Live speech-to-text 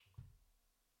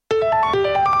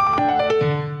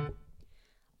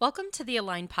Welcome to the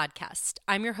Align Podcast.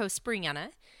 I'm your host, Brianna,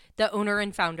 the owner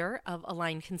and founder of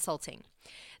Align Consulting.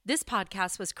 This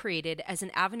podcast was created as an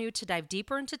avenue to dive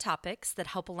deeper into topics that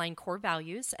help align core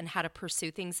values and how to pursue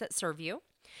things that serve you,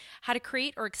 how to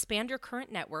create or expand your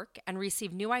current network, and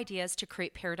receive new ideas to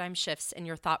create paradigm shifts in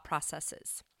your thought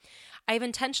processes. I have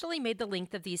intentionally made the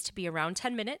length of these to be around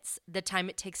 10 minutes, the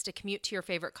time it takes to commute to your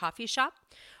favorite coffee shop,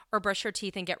 or brush your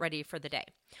teeth and get ready for the day,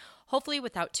 hopefully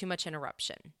without too much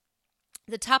interruption.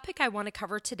 The topic I want to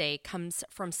cover today comes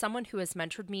from someone who has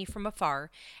mentored me from afar,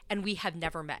 and we have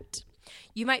never met.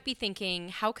 You might be thinking,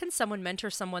 how can someone mentor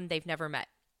someone they've never met?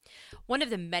 One of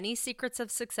the many secrets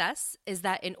of success is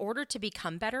that in order to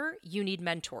become better, you need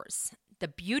mentors. The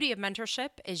beauty of mentorship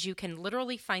is you can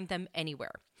literally find them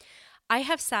anywhere. I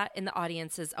have sat in the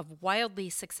audiences of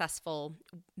wildly successful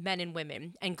men and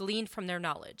women and gleaned from their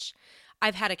knowledge.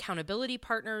 I've had accountability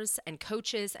partners and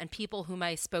coaches and people whom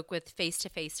I spoke with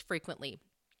face-to-face frequently.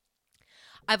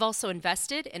 I've also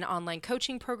invested in online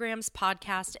coaching programs,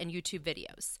 podcasts, and YouTube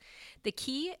videos. The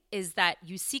key is that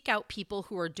you seek out people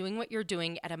who are doing what you're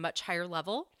doing at a much higher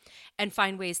level and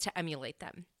find ways to emulate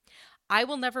them. I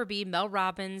will never be Mel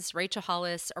Robbins, Rachel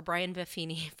Hollis, or Brian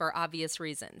Buffini for obvious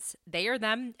reasons. They are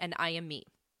them and I am me.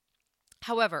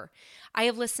 However, I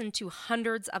have listened to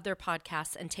hundreds of their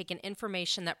podcasts and taken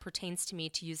information that pertains to me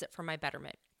to use it for my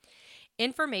betterment.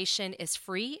 Information is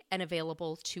free and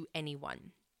available to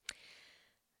anyone.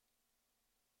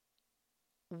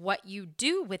 What you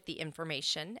do with the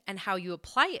information and how you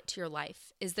apply it to your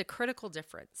life is the critical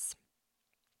difference.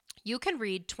 You can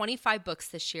read 25 books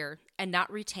this year and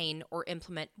not retain or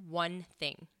implement one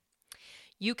thing.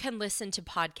 You can listen to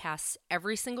podcasts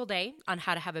every single day on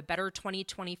how to have a better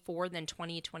 2024 than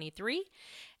 2023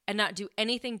 and not do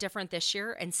anything different this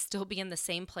year and still be in the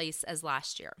same place as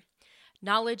last year.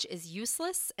 Knowledge is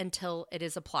useless until it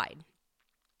is applied.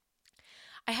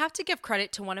 I have to give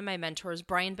credit to one of my mentors,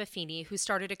 Brian Buffini, who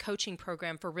started a coaching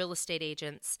program for real estate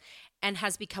agents and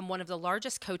has become one of the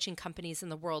largest coaching companies in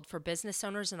the world for business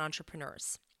owners and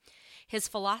entrepreneurs. His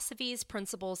philosophies,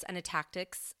 principles, and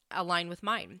tactics align with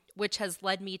mine, which has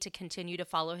led me to continue to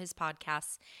follow his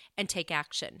podcasts and take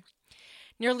action.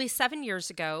 Nearly 7 years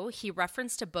ago, he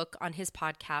referenced a book on his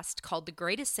podcast called The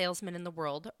Greatest Salesman in the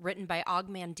World, written by Og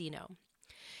Mandino.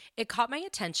 It caught my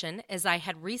attention as I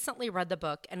had recently read the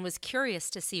book and was curious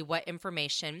to see what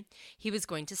information he was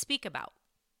going to speak about.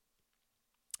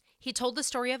 He told the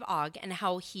story of Og and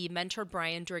how he mentored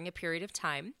Brian during a period of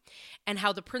time and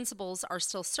how the principles are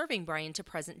still serving Brian to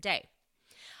present day.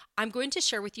 I'm going to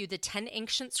share with you the 10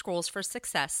 ancient scrolls for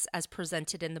success as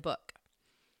presented in the book.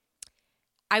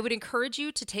 I would encourage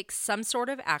you to take some sort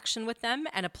of action with them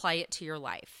and apply it to your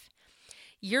life.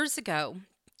 Years ago,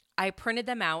 I printed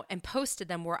them out and posted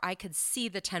them where I could see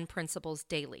the 10 principles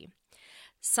daily.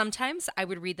 Sometimes I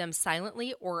would read them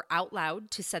silently or out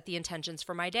loud to set the intentions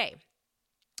for my day.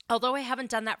 Although I haven't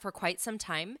done that for quite some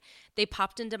time, they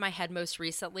popped into my head most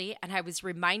recently, and I was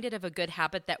reminded of a good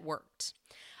habit that worked.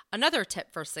 Another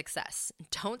tip for success: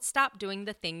 don't stop doing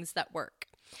the things that work.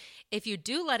 If you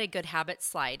do let a good habit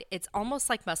slide, it's almost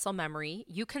like muscle memory.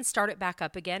 You can start it back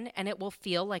up again, and it will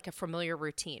feel like a familiar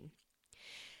routine.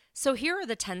 So here are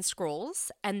the 10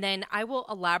 scrolls, and then I will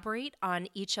elaborate on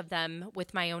each of them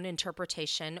with my own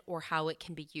interpretation or how it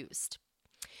can be used.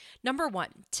 Number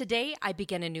 1, today I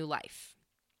begin a new life.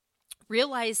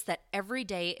 Realize that every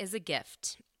day is a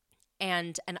gift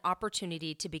and an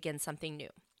opportunity to begin something new.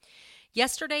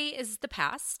 Yesterday is the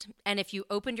past, and if you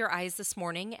opened your eyes this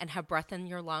morning and have breath in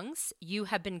your lungs, you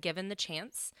have been given the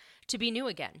chance to be new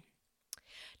again.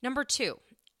 Number 2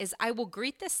 is I will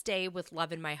greet this day with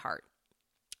love in my heart.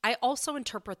 I also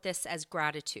interpret this as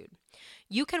gratitude.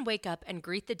 You can wake up and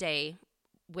greet the day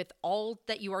with all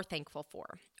that you are thankful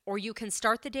for. Or you can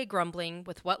start the day grumbling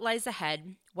with what lies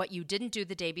ahead, what you didn't do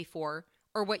the day before,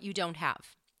 or what you don't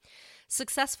have.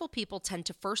 Successful people tend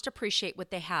to first appreciate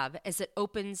what they have as it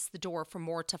opens the door for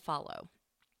more to follow.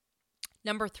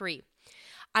 Number 3,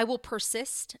 I will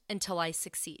persist until I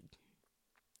succeed.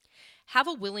 Have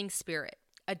a willing spirit.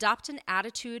 Adopt an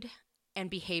attitude and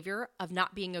behavior of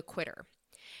not being a quitter.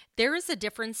 There is a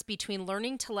difference between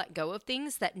learning to let go of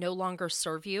things that no longer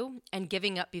serve you and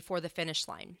giving up before the finish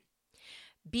line.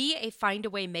 Be a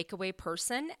find-a-way, make-a-way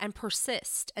person and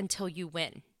persist until you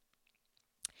win.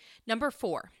 Number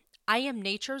 4, I am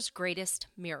nature's greatest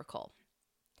miracle.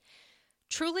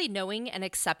 Truly knowing and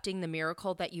accepting the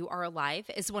miracle that you are alive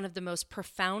is one of the most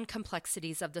profound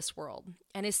complexities of this world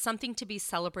and is something to be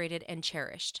celebrated and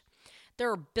cherished. There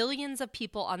are billions of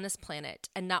people on this planet,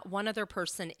 and not one other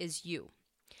person is you.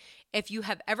 If you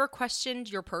have ever questioned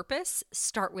your purpose,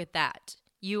 start with that.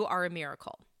 You are a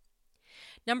miracle.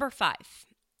 Number 5,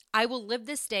 I will live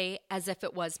this day as if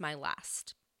it was my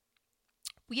last.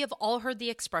 We have all heard the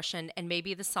expression and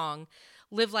maybe the song,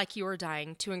 "Live like you are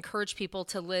dying," to encourage people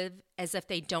to live as if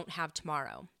they don't have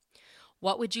tomorrow.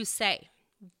 What would you say?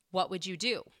 What would you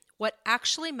do? What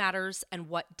actually matters and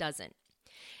what doesn't?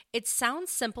 It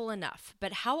sounds simple enough,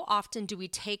 but how often do we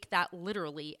take that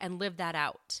literally and live that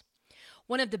out?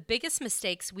 One of the biggest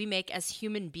mistakes we make as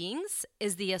human beings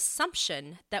is the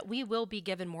assumption that we will be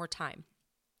given more time.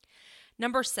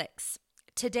 Number 6,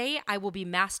 today I will be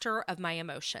master of my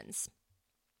emotions.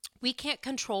 We can't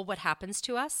control what happens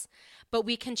to us, but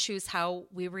we can choose how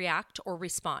we react or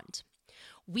respond.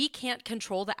 We can't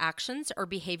control the actions or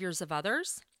behaviors of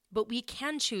others, but we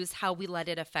can choose how we let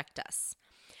it affect us.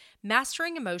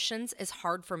 Mastering emotions is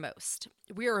hard for most.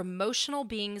 We are emotional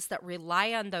beings that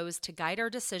rely on those to guide our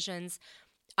decisions,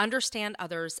 understand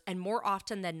others, and more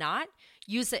often than not,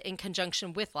 use it in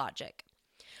conjunction with logic.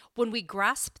 When we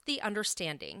grasp the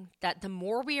understanding that the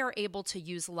more we are able to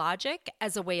use logic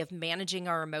as a way of managing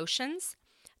our emotions,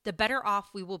 the better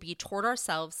off we will be toward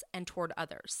ourselves and toward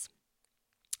others.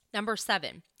 Number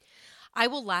 7, I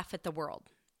will laugh at the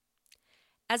world.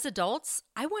 As adults,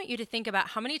 I want you to think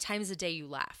about how many times a day you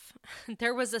laugh.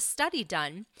 There was a study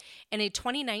done in a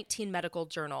 2019 medical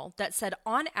journal that said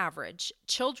on average,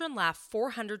 children laugh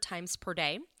 400 times per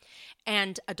day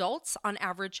and adults on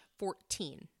average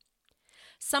 14.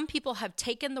 Some people have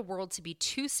taken the world to be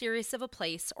too serious of a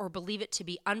place or believe it to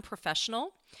be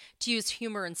unprofessional to use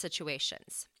humor in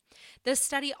situations. This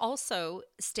study also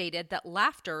stated that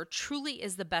laughter truly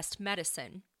is the best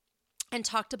medicine and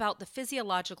talked about the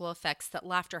physiological effects that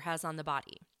laughter has on the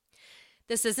body.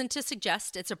 This isn't to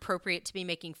suggest it's appropriate to be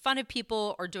making fun of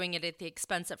people or doing it at the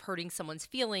expense of hurting someone's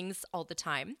feelings all the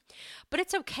time, but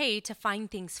it's okay to find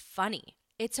things funny.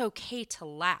 It's okay to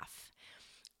laugh.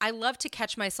 I love to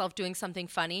catch myself doing something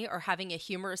funny or having a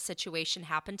humorous situation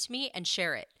happen to me and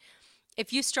share it.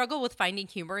 If you struggle with finding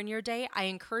humor in your day, I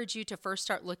encourage you to first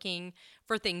start looking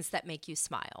for things that make you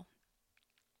smile.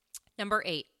 Number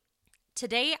 8,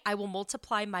 today I will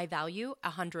multiply my value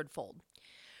 100-fold.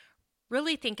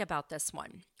 Really think about this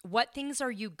one. What things are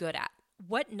you good at?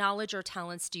 What knowledge or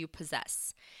talents do you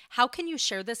possess? How can you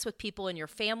share this with people in your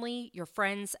family, your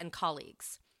friends, and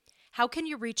colleagues? How can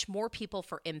you reach more people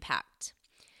for impact?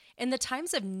 In the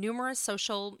times of numerous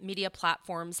social media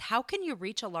platforms, how can you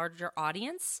reach a larger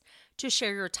audience to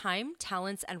share your time,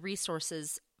 talents, and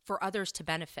resources for others to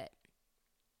benefit?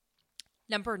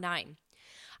 Number 9,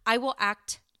 I will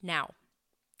act now.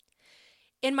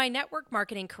 In my network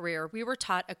marketing career, we were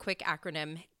taught a quick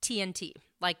acronym, TNT,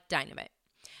 like dynamite,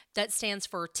 that stands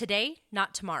for today,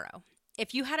 not tomorrow.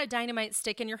 If you had a dynamite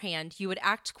stick in your hand, you would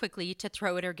act quickly to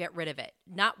throw it or get rid of it,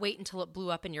 not wait until it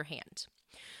blew up in your hand.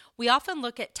 We often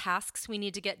look at tasks we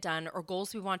need to get done or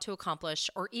goals we want to accomplish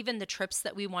or even the trips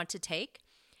that we want to take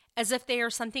as if they are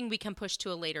something we can push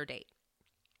to a later date.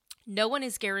 No one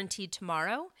is guaranteed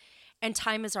tomorrow, and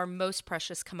time is our most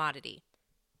precious commodity.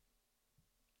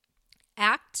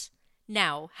 Act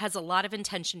now has a lot of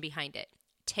intention behind it.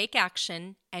 Take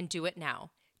action and do it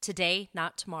now. Today,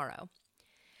 not tomorrow.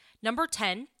 Number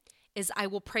 10 is I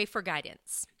will pray for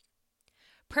guidance.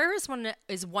 Prayer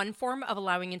is one form of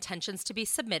allowing intentions to be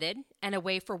submitted and a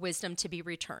way for wisdom to be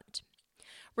returned.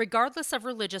 Regardless of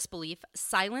religious belief,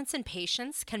 silence and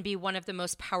patience can be one of the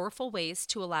most powerful ways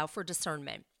to allow for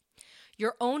discernment.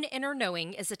 Your own inner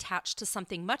knowing is attached to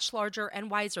something much larger and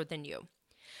wiser than you.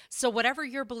 So whatever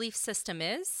your belief system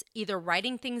is, either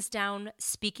writing things down,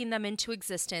 speaking them into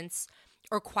existence,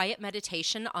 or quiet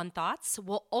meditation on thoughts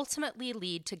will ultimately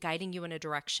lead to guiding you in a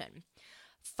direction.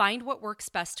 Find what works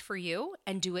best for you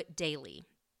and do it daily.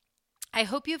 I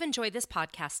hope you've enjoyed this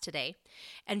podcast today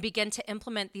and begin to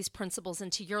implement these principles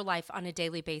into your life on a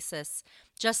daily basis,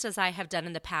 just as I have done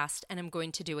in the past and am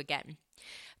going to do again.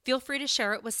 Feel free to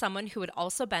share it with someone who would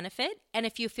also benefit, and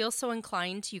if you feel so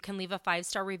inclined, you can leave a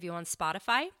 5-star review on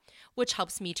Spotify, which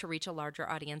helps me to reach a larger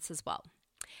audience as well.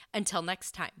 Until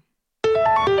next time.